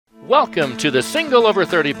Welcome to the Single Over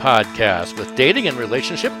 30 podcast with dating and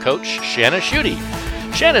relationship coach Shanna Schutte.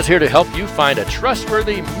 Shanna's here to help you find a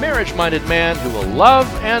trustworthy, marriage-minded man who will love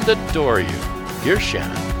and adore you. Here's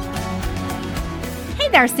Shanna. Hey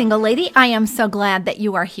there, single lady. I am so glad that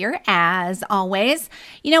you are here as always.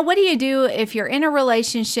 You know, what do you do if you're in a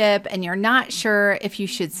relationship and you're not sure if you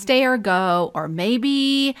should stay or go, or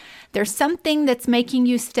maybe there's something that's making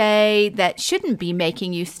you stay that shouldn't be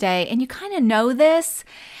making you stay, and you kind of know this?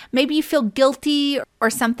 Maybe you feel guilty or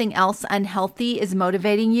something else unhealthy is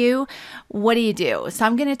motivating you. What do? So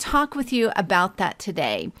I'm going to talk with you about that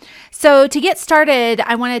today. So to get started,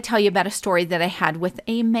 I want to tell you about a story that I had with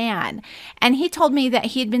a man. And he told me that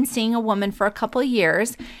he had been seeing a woman for a couple of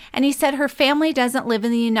years. And he said her family doesn't live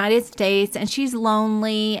in the United States and she's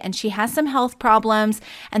lonely and she has some health problems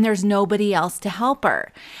and there's nobody else to help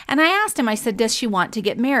her. And I asked him, I said, does she want to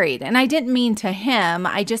get married? And I didn't mean to him.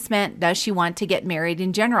 I just meant, does she want to get married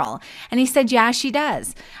in general? And he said, yeah, she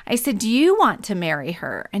does. I said, do you want to marry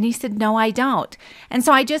her? And he said, no, I don't. And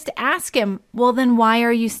so I just asked him, well, then why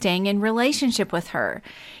are you staying in relationship with her?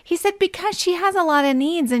 He said, because she has a lot of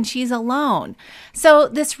needs and she's alone. So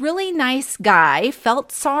this really nice guy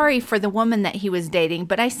felt sorry for the woman that he was dating,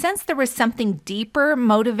 but I sensed there was something deeper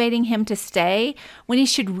motivating him to stay when he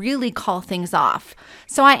should really call things off.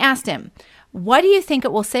 So I asked him, what do you think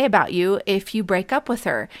it will say about you if you break up with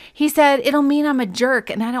her? He said, it'll mean I'm a jerk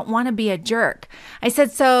and I don't want to be a jerk. I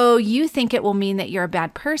said, so you think it will mean that you're a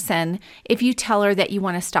bad person if you tell her that you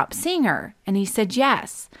want to stop seeing her? And he said,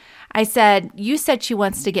 yes. I said, you said she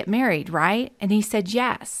wants to get married, right? And he said,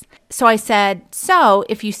 yes. So I said, so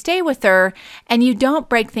if you stay with her and you don't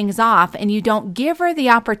break things off and you don't give her the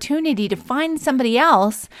opportunity to find somebody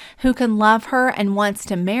else who can love her and wants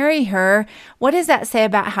to marry her, what does that say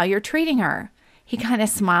about how you're treating her? He kind of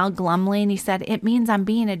smiled glumly and he said, it means I'm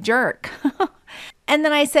being a jerk. And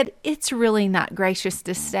then I said, it's really not gracious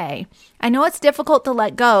to stay. I know it's difficult to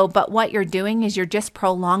let go, but what you're doing is you're just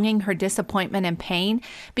prolonging her disappointment and pain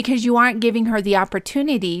because you aren't giving her the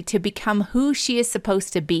opportunity to become who she is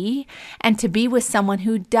supposed to be and to be with someone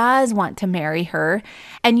who does want to marry her.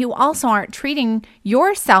 And you also aren't treating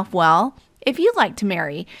yourself well if you'd like to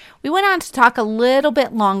marry. We went on to talk a little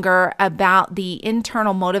bit longer about the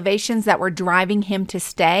internal motivations that were driving him to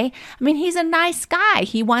stay. I mean, he's a nice guy.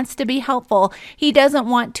 He wants to be helpful. He doesn't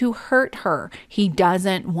want to hurt her. He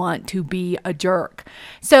doesn't want to be a jerk.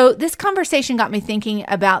 So this conversation got me thinking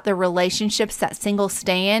about the relationships that singles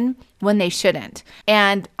stay in when they shouldn't.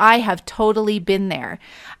 And I have totally been there.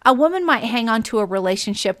 A woman might hang on to a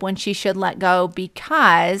relationship when she should let go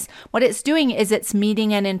because what it's doing is it's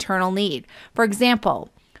meeting an internal need. For example,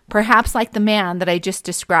 perhaps like the man that I just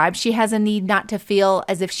described, she has a need not to feel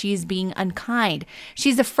as if she's being unkind.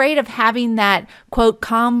 She's afraid of having that, quote,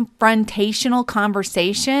 confrontational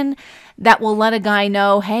conversation that will let a guy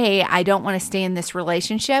know, hey, I don't want to stay in this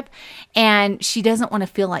relationship. And she doesn't want to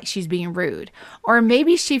feel like she's being rude. Or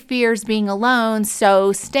maybe she fears being alone,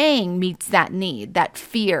 so staying meets that need, that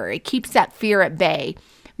fear. It keeps that fear at bay.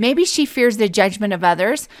 Maybe she fears the judgment of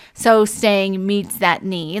others, so staying meets that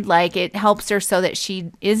need, like it helps her so that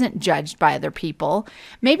she isn't judged by other people.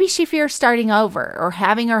 Maybe she fears starting over or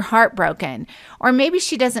having her heart broken. Or maybe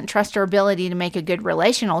she doesn't trust her ability to make a good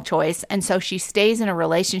relational choice, and so she stays in a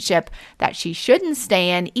relationship that she shouldn't stay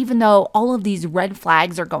in, even though all of these red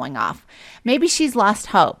flags are going off. Maybe she's lost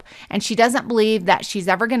hope, and she doesn't believe that she's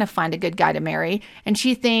ever going to find a good guy to marry, and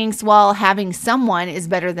she thinks, well, having someone is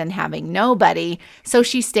better than having nobody, so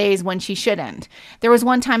she stays when she shouldn't. There was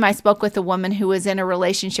one time I spoke with a woman who was in a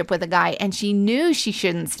relationship with a guy, and she knew she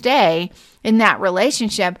shouldn't stay in that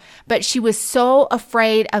relationship, but she was so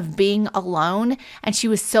afraid of being alone, and she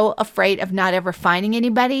was so afraid of not ever finding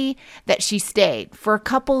anybody that she stayed for a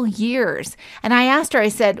couple years. And I asked her, I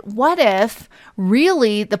said, what if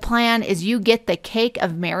really the plan is you get the cake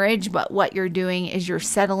of marriage, but what you're doing is you're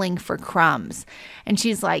settling for crumbs? And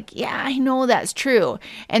she's like, yeah, I know that's true.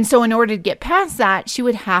 And so in order to get past that, she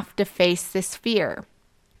would have to face this fear.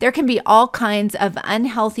 There can be all kinds of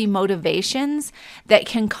unhealthy motivations that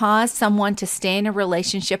can cause someone to stay in a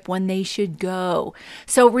relationship when they should go.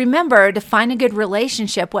 So remember, to find a good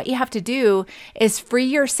relationship, what you have to do is free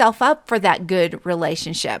yourself up for that good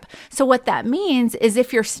relationship. So what that means is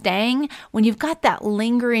if you're staying, when you've got that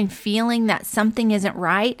lingering feeling that something isn't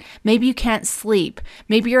right, maybe you can't sleep,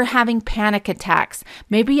 maybe you're having panic attacks,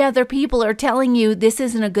 maybe other people are telling you this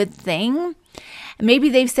isn't a good thing, and maybe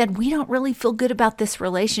they've said, we don't really feel good about this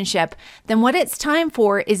relationship, then what it's time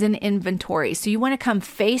for is an inventory. So you want to come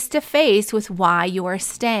face to face with why you are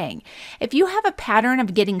staying. If you have a pattern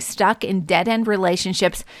of getting stuck in dead-end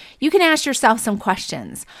relationships, you can ask yourself some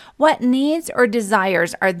questions. What needs or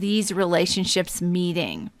desires are these relationships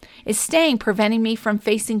meeting? Is staying preventing me from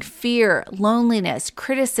facing fear, loneliness,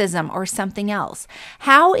 criticism, or something else?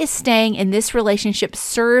 How is staying in this relationship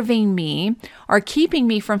serving me or keeping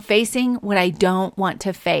me from facing what I don't want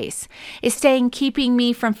to face? Is staying keeping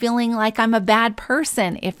me from feeling like I'm a bad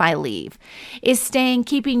person if I leave? Is staying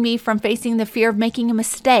keeping me from facing the fear of making a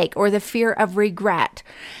mistake or the fear of regret?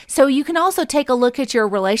 So you can also take a look at your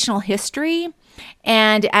relational history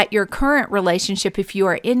and at your current relationship if you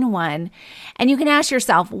are in one, and you can ask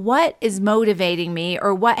yourself, what is motivating me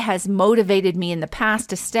or what has motivated me in the past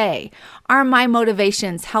to stay? Are my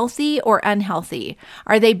motivations healthy or unhealthy?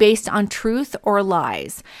 Are they based on truth or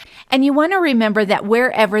lies? And you want to remember that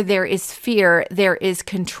wherever there is fear, there is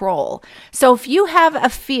control. So if you have a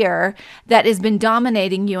fear that has been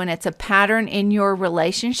dominating you and it's a pattern in your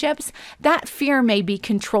relationships, that fear may be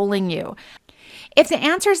controlling you. If the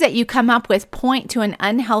answers that you come up with point to an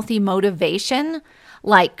unhealthy motivation,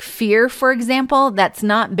 like fear, for example, that's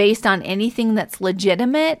not based on anything that's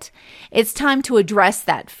legitimate, it's time to address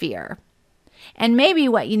that fear. And maybe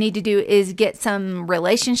what you need to do is get some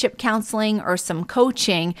relationship counseling or some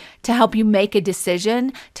coaching to help you make a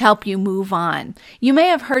decision, to help you move on. You may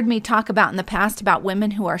have heard me talk about in the past about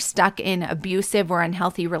women who are stuck in abusive or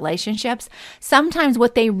unhealthy relationships. Sometimes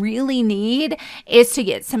what they really need is to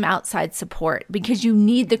get some outside support because you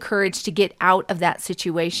need the courage to get out of that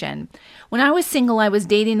situation. When I was single, I was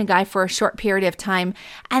dating a guy for a short period of time,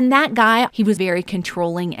 and that guy, he was very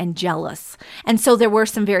controlling and jealous. And so there were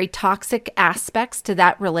some very toxic aspects to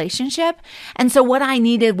that relationship. And so what I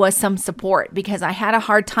needed was some support because I had a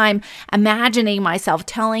hard time imagining myself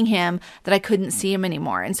telling him that I couldn't see him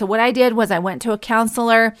anymore. And so what I did was I went to a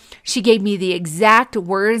counselor. She gave me the exact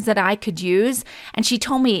words that I could use. And she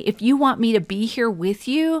told me, if you want me to be here with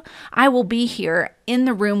you, I will be here in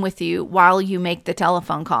the room with you while you make the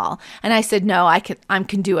telephone call. And I said, no, I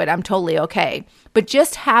can do it. I'm totally okay. But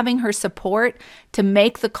just having her support to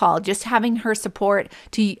make the call, just having her support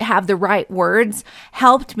to have the right words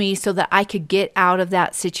helped me so that I could get out of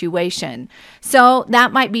that situation. So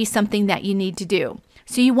that might be something that you need to do.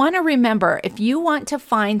 So you want to remember, if you want to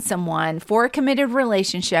find someone for a committed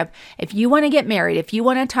relationship, if you want to get married, if you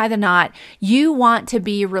want to tie the knot, you want to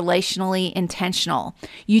be relationally intentional.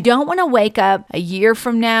 You don't want to wake up a year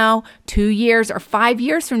from now, 2 years, or 5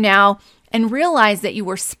 years from now and realize that you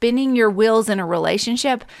were spinning your wheels in a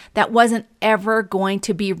relationship that wasn't ever going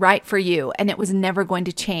to be right for you, and it was never going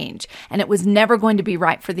to change, and it was never going to be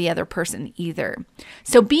right for the other person either.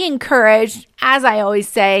 So be encouraged. As I always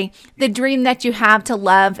say, the dream that you have to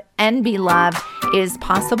love and be loved is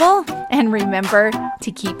possible, and remember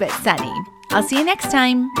to keep it sunny. I'll see you next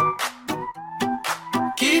time.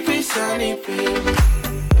 Keep it sunny, baby.